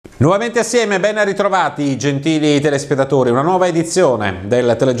Nuovamente assieme, ben ritrovati gentili telespettatori, una nuova edizione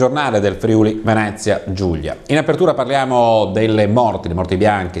del Telegiornale del Friuli Venezia Giulia. In apertura parliamo delle morti, di morti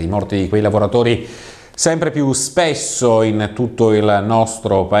bianche, di morti di quei lavoratori sempre più spesso in tutto il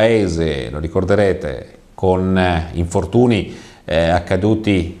nostro paese, lo ricorderete, con infortuni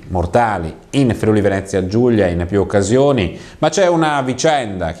accaduti mortali in Friuli Venezia Giulia in più occasioni, ma c'è una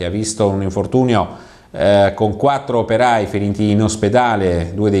vicenda che ha visto un infortunio con 4 operai feriti in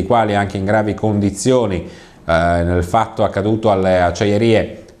ospedale, 2 dei quali anche in gravi condizioni, nel fatto accaduto alle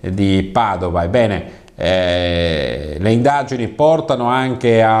acciaierie di Padova. Ebbene, le indagini portano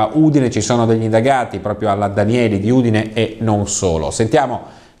anche a Udine, ci sono degli indagati proprio alla Danieli di Udine e non solo. Sentiamo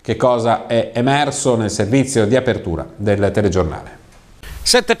che cosa è emerso nel servizio di apertura del telegiornale.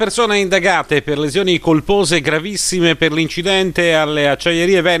 7 persone indagate per lesioni colpose gravissime per l'incidente alle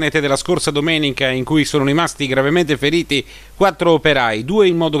acciaierie venete della scorsa domenica, in cui sono rimasti gravemente feriti 4 operai, 2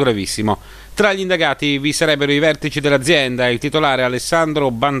 in modo gravissimo. Tra gli indagati vi sarebbero i vertici dell'azienda, il titolare Alessandro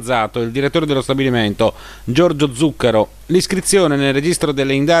Banzato e il direttore dello stabilimento Giorgio Zuccaro. L'iscrizione nel registro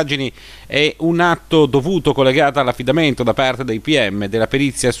delle indagini è un atto dovuto collegato all'affidamento da parte dei PM della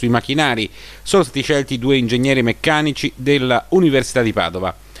perizia sui macchinari. Sono stati scelti 2 ingegneri meccanici della Università di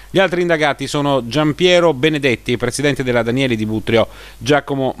Padova. Gli altri indagati sono Giampiero Benedetti, presidente della Danieli di Butrio,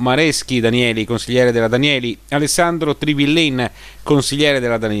 Giacomo Mareschi Danieli, consigliere della Danieli, Alessandro Trivillin, consigliere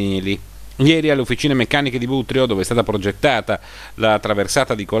della Danieli. Ieri alle officine meccaniche di Butrio, dove è stata progettata la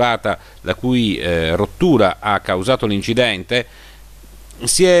traversata di colata la cui rottura ha causato l'incidente,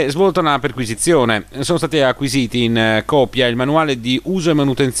 si è svolta una perquisizione. Sono stati acquisiti in copia il manuale di uso e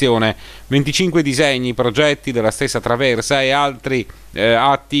manutenzione, 25 disegni, progetti della stessa traversa e altri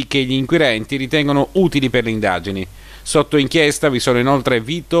atti che gli inquirenti ritengono utili per le indagini. Sotto inchiesta vi sono inoltre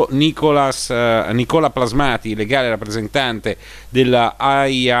Vito Nicola Plasmati, legale rappresentante della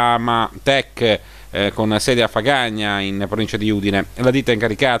AIAMA Tech con sede a Fagagna in provincia di Udine, la ditta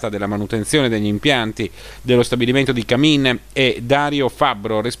incaricata della manutenzione degli impianti dello stabilimento di Camin, e Dario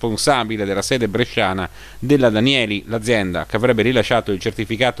Fabbro, responsabile della sede bresciana della Danieli, l'azienda che avrebbe rilasciato il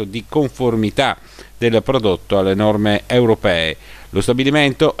certificato di conformità del prodotto alle norme europee. Lo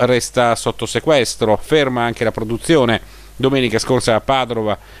stabilimento resta sotto sequestro, ferma anche la produzione. Domenica scorsa a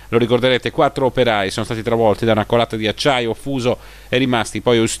Padova, lo ricorderete, 4 operai sono stati travolti da una colata di acciaio fuso e rimasti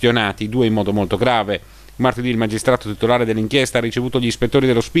poi ustionati, 2 in modo molto grave. Martedì il magistrato titolare dell'inchiesta ha ricevuto gli ispettori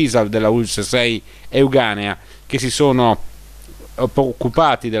dello Spisal della ULS 6 Euganea, che si sono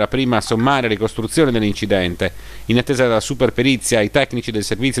occupati della prima sommaria ricostruzione dell'incidente. In attesa della superperizia, ai tecnici del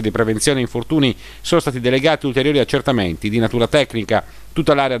servizio di prevenzione infortuni sono stati delegati ulteriori accertamenti di natura tecnica.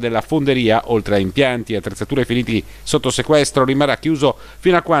 Tutta l'area della fonderia, oltre a impianti e attrezzature finiti sotto sequestro, rimarrà chiuso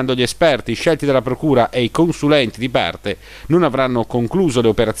fino a quando gli esperti scelti dalla procura e i consulenti di parte non avranno concluso le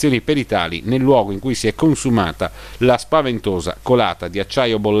operazioni peritali nel luogo in cui si è consumata la spaventosa colata di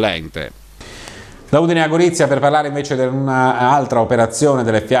acciaio bollente. Da Udine a Gorizia per parlare invece di un'altra operazione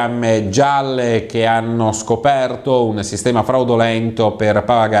delle Fiamme Gialle, che hanno scoperto un sistema fraudolento per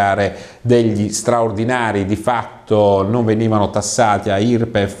pagare degli straordinari. Di fatto non venivano tassati a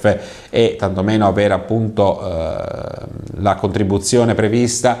IRPEF e tantomeno avere appunto la contribuzione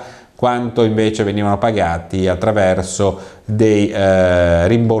prevista, quanto invece venivano pagati attraverso dei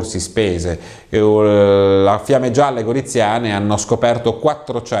rimborsi spese. La Fiamme Gialle goriziane hanno scoperto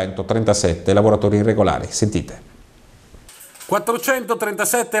 437 lavoratori irregolari. Sentite.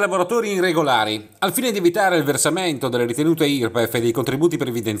 437 lavoratori irregolari. Al fine di evitare il versamento delle ritenute IRPEF e dei contributi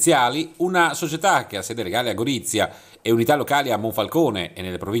previdenziali, una società che ha sede legale a Gorizia e unità locali a Monfalcone e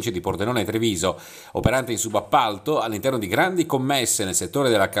nelle province di Pordenone e Treviso, operante in subappalto all'interno di grandi commesse nel settore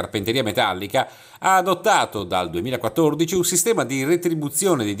della carpenteria metallica, ha adottato dal 2014 un sistema di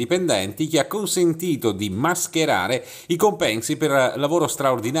retribuzione dei dipendenti che ha consentito di mascherare i compensi per lavoro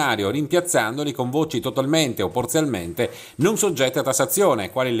straordinario, rimpiazzandoli con voci totalmente o parzialmente non soggette a tassazione,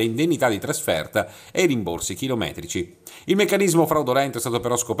 quali le indennità di trasferta e i rimborsi chilometrici. Il meccanismo fraudolento è stato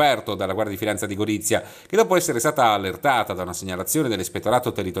però scoperto dalla Guardia di Finanza di Gorizia, che dopo essere stata allertata da una segnalazione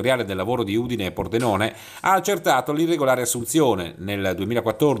dell'Ispettorato Territoriale del Lavoro di Udine e Pordenone, ha accertato l'irregolare assunzione nel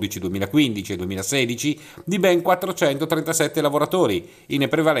 2014, 2015 e 2016 di ben 437 lavoratori, in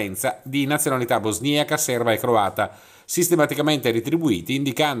prevalenza di nazionalità bosniaca, serba e croata, sistematicamente retribuiti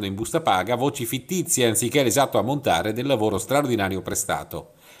indicando in busta paga voci fittizie anziché l'esatto ammontare del lavoro straordinario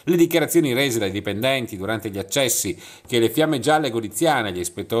prestato. Le dichiarazioni rese dai dipendenti durante gli accessi che le Fiamme Gialle goriziane e gli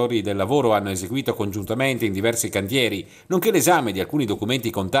ispettori del lavoro hanno eseguito congiuntamente in diversi cantieri, nonché l'esame di alcuni documenti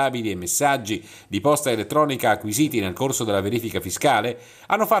contabili e messaggi di posta elettronica acquisiti nel corso della verifica fiscale,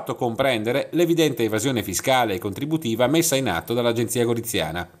 hanno fatto comprendere l'evidente evasione fiscale e contributiva messa in atto dall'agenzia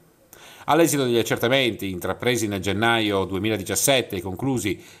goriziana. All'esito degli accertamenti intrapresi nel gennaio 2017 e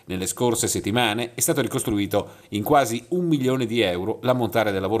conclusi nelle scorse settimane, è stato ricostruito in quasi 1 milione di euro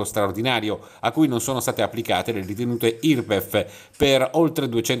l'ammontare del lavoro straordinario a cui non sono state applicate le ritenute IRPEF per oltre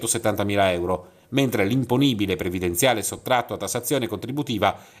 270.000 euro, mentre l'imponibile previdenziale sottratto a tassazione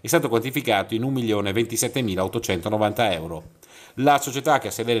contributiva è stato quantificato in 1.027.890 euro. La società, che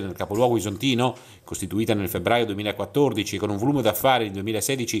ha sede nel capoluogo isontino, costituita nel febbraio 2014 con un volume d'affari nel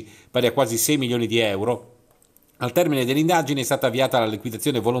 2016 pari a quasi 6 milioni di euro, al termine dell'indagine è stata avviata la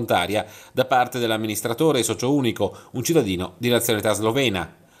liquidazione volontaria da parte dell'amministratore socio unico, un cittadino di nazionalità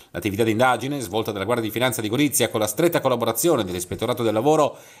slovena. L'attività di indagine, svolta dalla Guardia di Finanza di Gorizia con la stretta collaborazione dell'Ispettorato del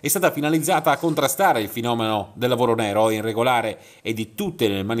Lavoro, è stata finalizzata a contrastare il fenomeno del lavoro nero e irregolare e di tutte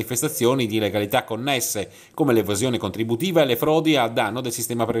le manifestazioni di illegalità connesse, come l'evasione contributiva e le frodi a danno del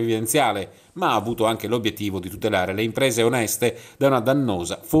sistema previdenziale, ma ha avuto anche l'obiettivo di tutelare le imprese oneste da una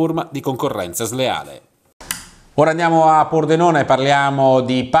dannosa forma di concorrenza sleale. Ora andiamo a Pordenone, parliamo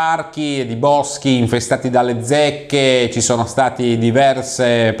di parchi e di boschi infestati dalle zecche. Ci sono stati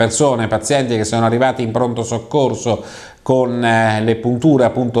diverse persone, pazienti che sono arrivati in pronto soccorso con le punture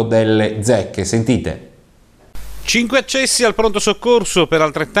appunto delle zecche. Sentite. 5 accessi al pronto soccorso per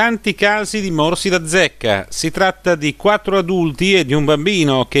altrettanti casi di morsi da zecca. Si tratta di 4 adulti e di un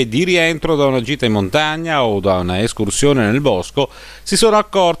bambino che, di rientro da una gita in montagna o da una escursione nel bosco, si sono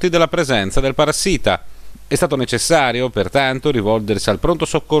accorti della presenza del parassita. È stato necessario, pertanto, rivolgersi al pronto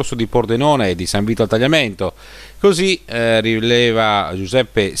soccorso di Pordenone e di San Vito al Tagliamento. Così rileva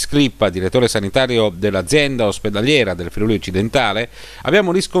Giuseppe Sclippa, direttore sanitario dell'azienda ospedaliera del Friuli Occidentale,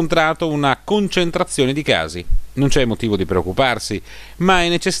 abbiamo riscontrato una concentrazione di casi. Non c'è motivo di preoccuparsi, ma è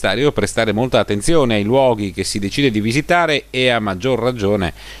necessario prestare molta attenzione ai luoghi che si decide di visitare e, a maggior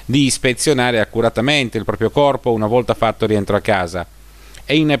ragione, di ispezionare accuratamente il proprio corpo una volta fatto rientro a casa.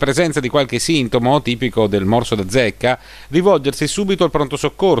 E in presenza di qualche sintomo tipico del morso da zecca, rivolgersi subito al pronto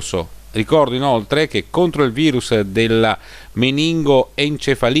soccorso. Ricordo inoltre che contro il virus della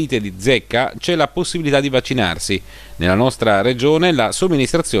meningoencefalite di zecca c'è la possibilità di vaccinarsi. Nella nostra regione la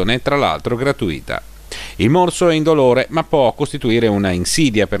somministrazione è tra l'altro gratuita. Il morso è indolore, ma può costituire una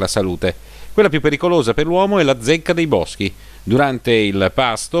insidia per la salute. Quella più pericolosa per l'uomo è la zecca dei boschi. Durante il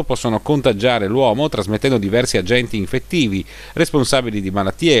pasto possono contagiare l'uomo trasmettendo diversi agenti infettivi, responsabili di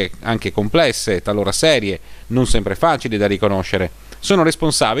malattie anche complesse, talora serie, non sempre facili da riconoscere. Sono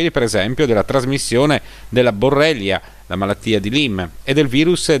responsabili, per esempio, della trasmissione della borrelia, la malattia di Lyme, e del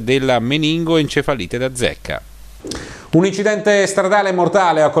virus della meningoencefalite da zecca. Un incidente stradale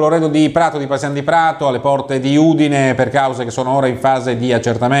mortale a Colloredo di Prato, di Pasian di Prato, alle porte di Udine, per cause che sono ora in fase di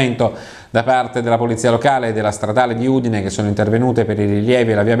accertamento da parte della polizia locale e della stradale di Udine, che sono intervenute per i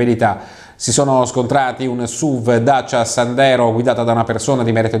rilievi e la viabilità. Si sono scontrati un SUV Dacia Sandero guidata da una persona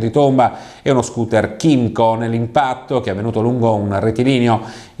di merito di tomba e uno scooter Kimco. Nell'impatto, che è avvenuto lungo un rettilineo,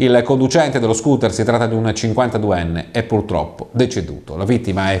 il conducente dello scooter, si tratta di un 52enne, è purtroppo deceduto. La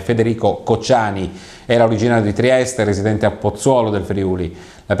vittima è Federico Cocciani, era originario di Trieste, residente a Pozzuolo del Friuli.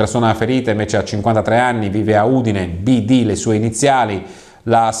 La persona ferita invece ha 53 anni, vive a Udine, BD le sue iniziali.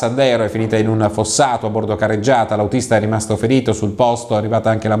 La Sandero è finita in un fossato a bordo carreggiata, l'autista è rimasto ferito, sul posto è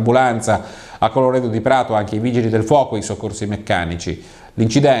arrivata anche l'ambulanza, a Colloredo di Prato anche i vigili del fuoco e i soccorsi meccanici.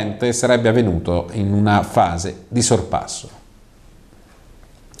 L'incidente sarebbe avvenuto in una fase di sorpasso.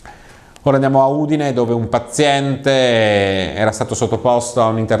 Ora andiamo a Udine, dove un paziente era stato sottoposto a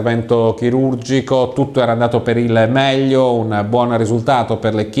un intervento chirurgico, tutto era andato per il meglio, un buon risultato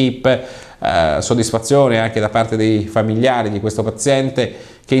per l'equipe, soddisfazione anche da parte dei familiari di questo paziente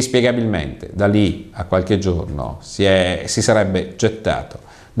che inspiegabilmente da lì a qualche giorno si sarebbe gettato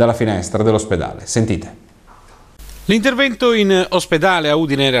dalla finestra dell'ospedale. Sentite. L'intervento in ospedale a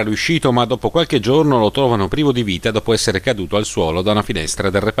Udine era riuscito, ma dopo qualche giorno lo trovano privo di vita dopo essere caduto al suolo da una finestra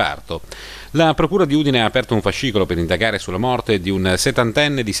del reparto. La procura di Udine ha aperto un fascicolo per indagare sulla morte di un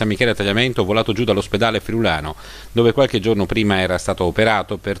 70enne di San Michele a Tagliamento volato giù dall'ospedale friulano, dove qualche giorno prima era stato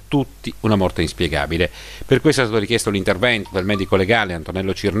operato, per tutti una morte inspiegabile. Per questo è stato richiesto l'intervento del medico legale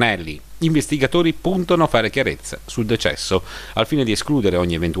Antonello Cirnelli. Gli investigatori puntano a fare chiarezza sul decesso, al fine di escludere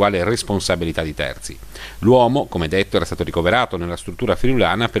ogni eventuale responsabilità di terzi. L'uomo, come detto, era stato ricoverato nella struttura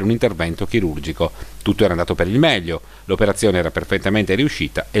friulana per un intervento chirurgico. Tutto era andato per il meglio, l'operazione era perfettamente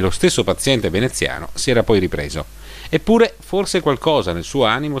riuscita e lo stesso paziente veneziano si era poi ripreso. Eppure forse qualcosa nel suo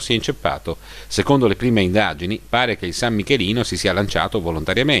animo si è inceppato. Secondo le prime indagini pare che il San Michelino si sia lanciato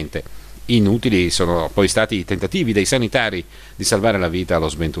volontariamente. Inutili sono poi stati i tentativi dei sanitari di salvare la vita allo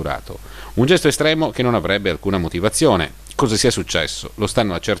sventurato. Un gesto estremo che non avrebbe alcuna motivazione. Cosa sia successo lo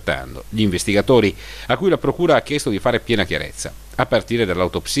stanno accertando gli investigatori, a cui la procura ha chiesto di fare piena chiarezza, a partire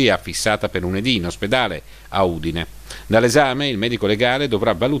dall'autopsia fissata per lunedì in ospedale a Udine. Dall'esame il medico legale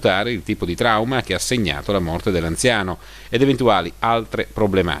dovrà valutare il tipo di trauma che ha segnato la morte dell'anziano ed eventuali altre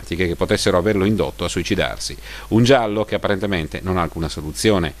problematiche che potessero averlo indotto a suicidarsi. Un giallo che apparentemente non ha alcuna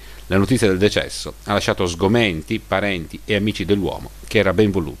soluzione. La notizia del decesso ha lasciato sgomenti parenti e amici dell'uomo, che era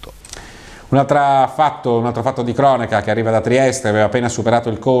ben voluto. Un altro fatto di cronaca che arriva da Trieste: aveva appena superato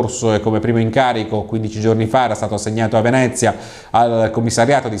il corso e come primo incarico 15 giorni fa era stato assegnato a Venezia al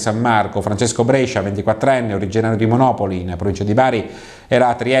commissariato di San Marco. Francesco Brescia, 24enne, originario di Monopoli, in provincia di Bari, era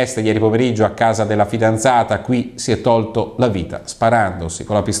a Trieste ieri pomeriggio a casa della fidanzata. Qui si è tolto la vita sparandosi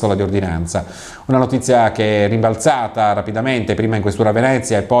con la pistola di ordinanza. Una notizia che è rimbalzata rapidamente, prima in questura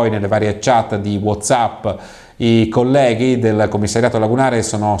Venezia e poi nelle varie chat di WhatsApp. I colleghi del commissariato lagunare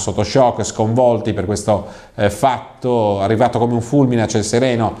sono sotto shock, sconvolti per questo fatto arrivato come un fulmine a ciel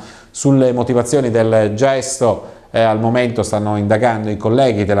sereno. Sulle motivazioni del gesto al momento stanno indagando i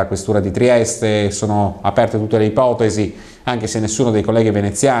colleghi della questura di Trieste, sono aperte tutte le ipotesi, anche se nessuno dei colleghi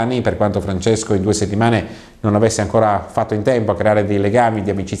veneziani, per quanto Francesco in 2 settimane non avesse ancora fatto in tempo a creare dei legami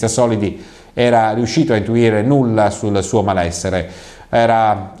di amicizia solidi, era riuscito a intuire nulla sul suo malessere.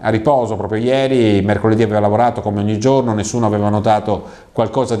 Era a riposo proprio ieri, mercoledì aveva lavorato come ogni giorno, nessuno aveva notato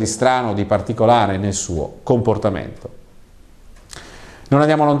qualcosa di strano, di particolare nel suo comportamento. Non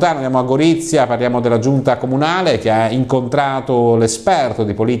andiamo lontano, andiamo a Gorizia, parliamo della giunta comunale che ha incontrato l'esperto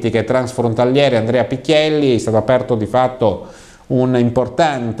di politiche transfrontaliere Andrea Picchielli. È stato aperto di fatto un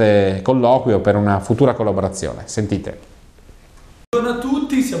importante colloquio per una futura collaborazione. Sentite. Buongiorno a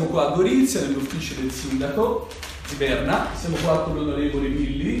tutti, siamo qua a Gorizia nell'ufficio del sindaco di Berna. Siamo qua con l'onorevole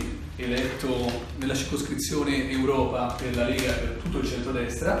Billi, eletto nella circoscrizione Europa per la Lega per tutto il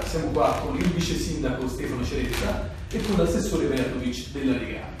centrodestra. Siamo qua con il vice sindaco Stefano Ceretta e con l'assessore Vernovic della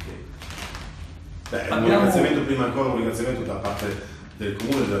Lega. Un ringraziamento, prima ancora un ringraziamento da parte del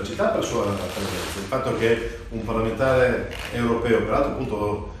Comune e della città per la sua presenza. Il fatto che un parlamentare europeo, peraltro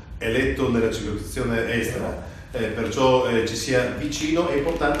appunto eletto nella circoscrizione estera, perciò ci sia vicino è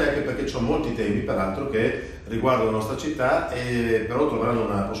importante, anche perché ci sono molti temi peraltro che riguardano la nostra città e però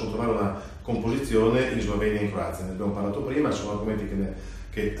possono trovare una composizione in Slovenia e in Croazia. Ne abbiamo parlato prima, sono argomenti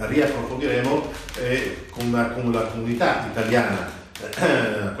che riapprofondiremo con la comunità italiana,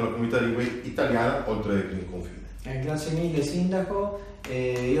 con la comunità italiana oltre il confine. Grazie mille Sindaco,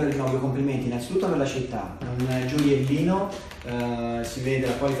 io rinnovo i complimenti innanzitutto per la città, un gioiellino, si vede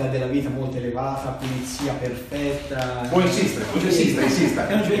la qualità della vita molto elevata, pulizia perfetta. Può insistere, insista.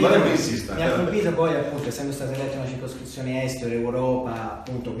 Mi ha colpito poi appunto, essendo stato eletto in una circoscrizione estero, Europa,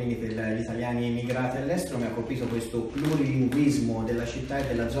 appunto quindi per gli italiani emigrati all'estero, mi ha colpito questo plurilinguismo della città e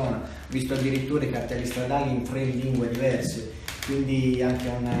della zona, ho visto addirittura i cartelli stradali in 3 lingue diverse, quindi anche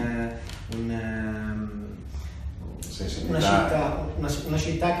una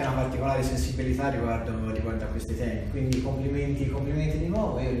città che ha una particolare sensibilità riguardo a questi temi, quindi complimenti di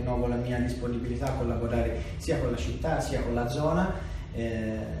nuovo. Io rinnovo la mia disponibilità a collaborare sia con la città sia con la zona.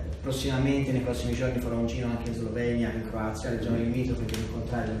 Prossimamente, nei prossimi giorni, farò un giro anche in Slovenia, in Croazia, le zone limitrofe, per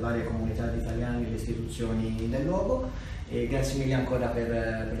incontrare le varie comunità di italiani e le istituzioni del luogo. E grazie mille ancora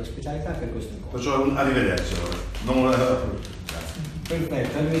per l'ospitalità e per questo incontro. Perciò arrivederci allora.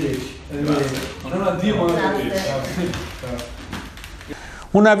 Perfetto, arrivederci. Non addio, ma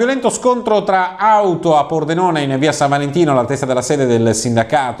Un violento scontro tra auto a Pordenone in via San Valentino, all'altezza della sede del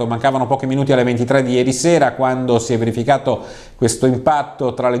sindacato. Mancavano pochi minuti alle 23 di ieri sera quando si è verificato questo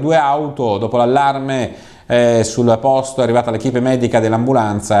impatto tra le 2 auto. Dopo l'allarme sul posto è arrivata l'equipe medica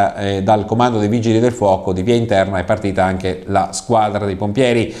dell'ambulanza e dal comando dei vigili del fuoco di via interna è partita anche la squadra dei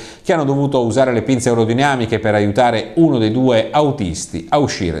pompieri, che hanno dovuto usare le pinze aerodinamiche per aiutare uno dei 2 autisti a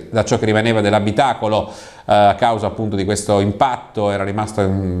uscire da ciò che rimaneva dell'abitacolo. A causa appunto di questo impatto era rimasto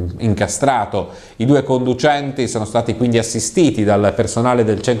incastrato. I 2 conducenti sono stati quindi assistiti dal personale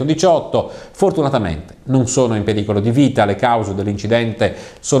del 118. Fortunatamente non sono in pericolo di vita. Le cause dell'incidente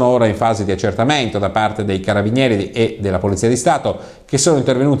sono ora in fase di accertamento da parte dei carabinieri e della Polizia di Stato, che sono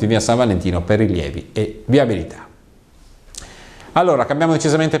intervenuti via San Valentino per rilievi e viabilità. Allora, cambiamo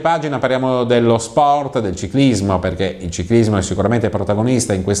decisamente pagina, parliamo dello sport, del ciclismo, perché il ciclismo è sicuramente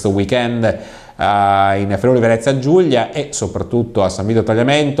protagonista in questo weekend in Friuli Venezia Giulia e soprattutto a San Vito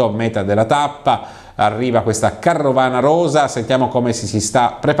Tagliamento, meta della tappa. Arriva questa carovana rosa, sentiamo come si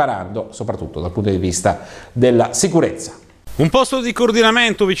sta preparando, soprattutto dal punto di vista della sicurezza. Un posto di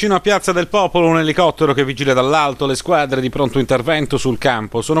coordinamento vicino a Piazza del Popolo, un elicottero che vigila dall'alto, le squadre di pronto intervento sul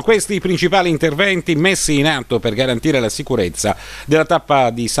campo. Sono questi i principali interventi messi in atto per garantire la sicurezza della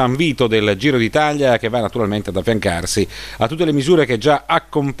tappa di San Vito del Giro d'Italia, che va naturalmente ad affiancarsi a tutte le misure che già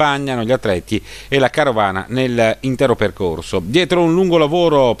accompagnano gli atleti e la carovana nell'intero percorso. Dietro un lungo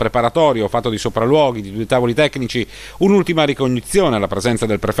lavoro preparatorio fatto di sopralluoghi, di 2 tavoli tecnici, un'ultima ricognizione alla presenza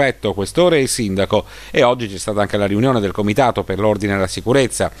del prefetto, questore e il sindaco, e oggi c'è stata anche la riunione del comitato per l'ordine e la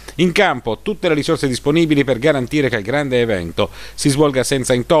sicurezza. In campo tutte le risorse disponibili per garantire che il grande evento si svolga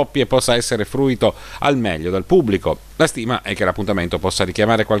senza intoppi e possa essere fruito al meglio dal pubblico. La stima è che l'appuntamento possa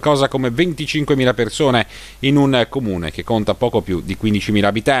richiamare qualcosa come 25.000 persone in un comune che conta poco più di 15.000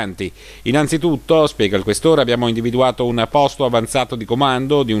 abitanti. Innanzitutto, spiega il questore, abbiamo individuato un posto avanzato di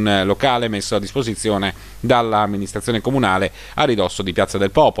comando di un locale messo a disposizione dall'amministrazione comunale a ridosso di Piazza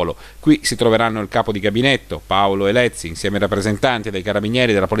del Popolo. Qui si troveranno il capo di gabinetto, Paolo Elezzi, insieme ai rappresentanti dei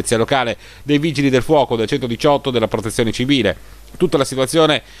carabinieri, della polizia locale, dei vigili del fuoco, del 118, della protezione civile. Tutta la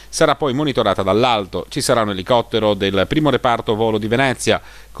situazione sarà poi monitorata dall'alto. Ci sarà un elicottero del primo reparto volo di Venezia,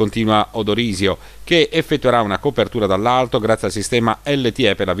 continua Odorisio, che effettuerà una copertura dall'alto grazie al sistema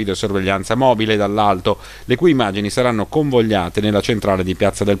LTE per la videosorveglianza mobile dall'alto, le cui immagini saranno convogliate nella centrale di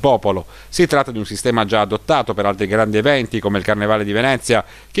Piazza del Popolo. Si tratta di un sistema già adottato per altri grandi eventi come il Carnevale di Venezia,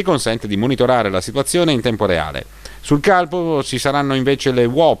 che consente di monitorare la situazione in tempo reale. Sul campo ci saranno invece le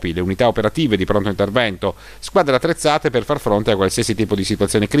UOPI, le unità operative di pronto intervento, squadre attrezzate per far fronte a qualsiasi tipo di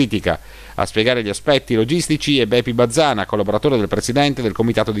situazione critica. A spiegare gli aspetti logistici è Bepi Bazzana, collaboratore del presidente del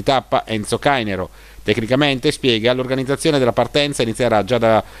comitato di tappa Enzo Cainero. Tecnicamente, spiega, l'organizzazione della partenza inizierà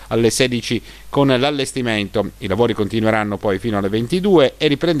già alle 16 con l'allestimento. I lavori continueranno poi fino alle 22 e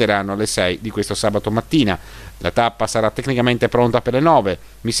riprenderanno alle 6 di questo sabato mattina. La tappa sarà tecnicamente pronta per le 9.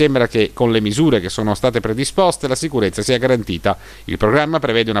 Mi sembra che con le misure che sono state predisposte la sicurezza sia garantita. Il programma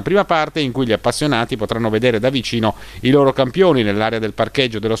prevede una prima parte in cui gli appassionati potranno vedere da vicino i loro campioni nell'area del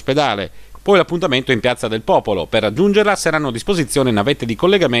parcheggio dell'ospedale. Poi l'appuntamento in Piazza del Popolo. Per raggiungerla saranno a disposizione navette di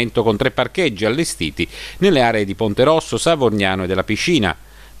collegamento con 3 parcheggi allestiti nelle aree di Ponte Rosso, Savorniano e della Piscina.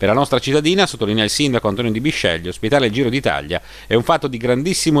 Per la nostra cittadina, sottolinea il sindaco Antonio Di Bisceglie, ospitare il Giro d'Italia è un fatto di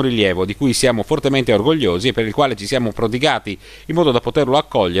grandissimo rilievo di cui siamo fortemente orgogliosi e per il quale ci siamo prodigati in modo da poterlo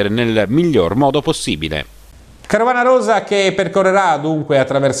accogliere nel miglior modo possibile. Carovana rosa che percorrerà, dunque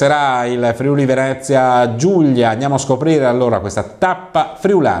attraverserà il Friuli Venezia Giulia. Andiamo a scoprire allora questa tappa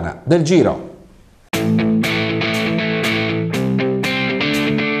friulana del Giro.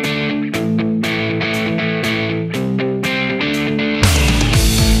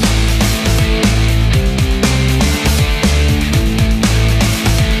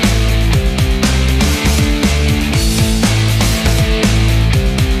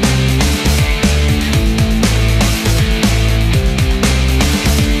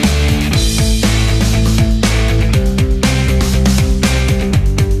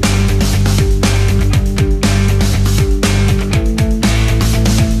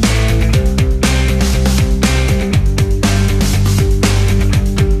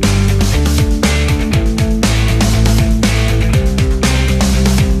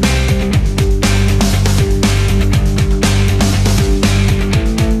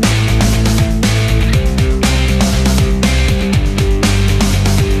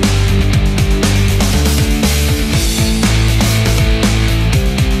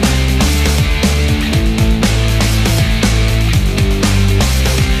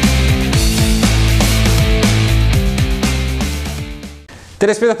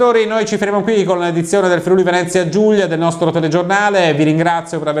 Telespettatori, noi ci fermiamo qui con l'edizione del Friuli Venezia Giulia del nostro telegiornale. Vi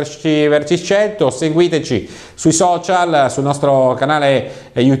ringrazio per averci scelto. Seguiteci sui social, sul nostro canale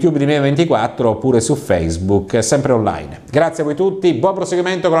YouTube di Me24 oppure su Facebook, sempre online. Grazie a voi tutti, buon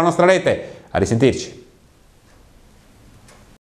proseguimento con la nostra rete. A risentirci.